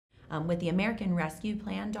With the American Rescue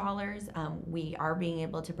Plan dollars, we are being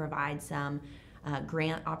able to provide some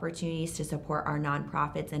grant opportunities to support our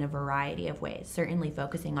nonprofits in a variety of ways, certainly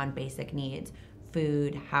focusing on basic needs: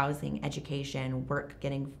 food, housing, education, work,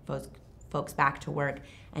 getting folks back to work,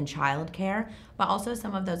 and childcare, but also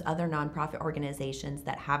some of those other nonprofit organizations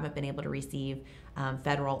that haven't been able to receive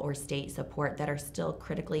federal or state support that are still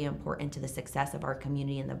critically important to the success of our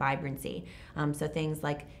community and the vibrancy. So things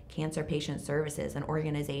like Cancer Patient Services, an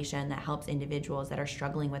organization that helps individuals that are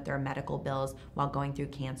struggling with their medical bills while going through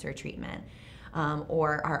cancer treatment.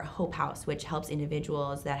 Or our Hope House, which helps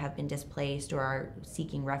individuals that have been displaced or are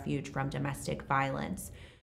seeking refuge from domestic violence.